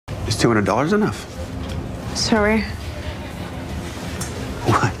$200 enough? Sorry.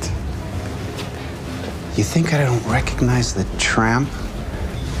 What? You think I don't recognize the tramp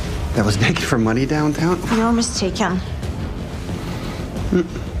that was begging for money downtown? You're mistaken.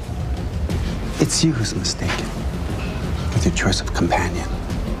 It's you who's mistaken with your choice of companion.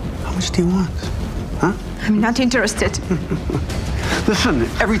 How much do you want? Huh? I'm not interested. Listen,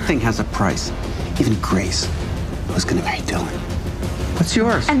 everything has a price. Even Grace, who's gonna marry Dylan. What's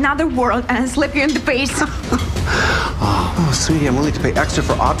yours? Another world and I'll slap you in the face. Oh, sweetie, I'm willing to pay extra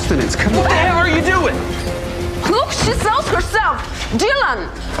for obstinance. Come on. What the hell are you doing? Look, she sells herself. Dylan!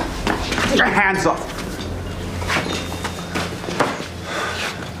 Get your hands off.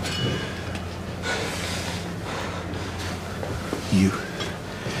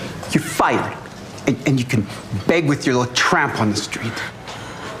 You're fired. And you can beg with your little tramp on the street.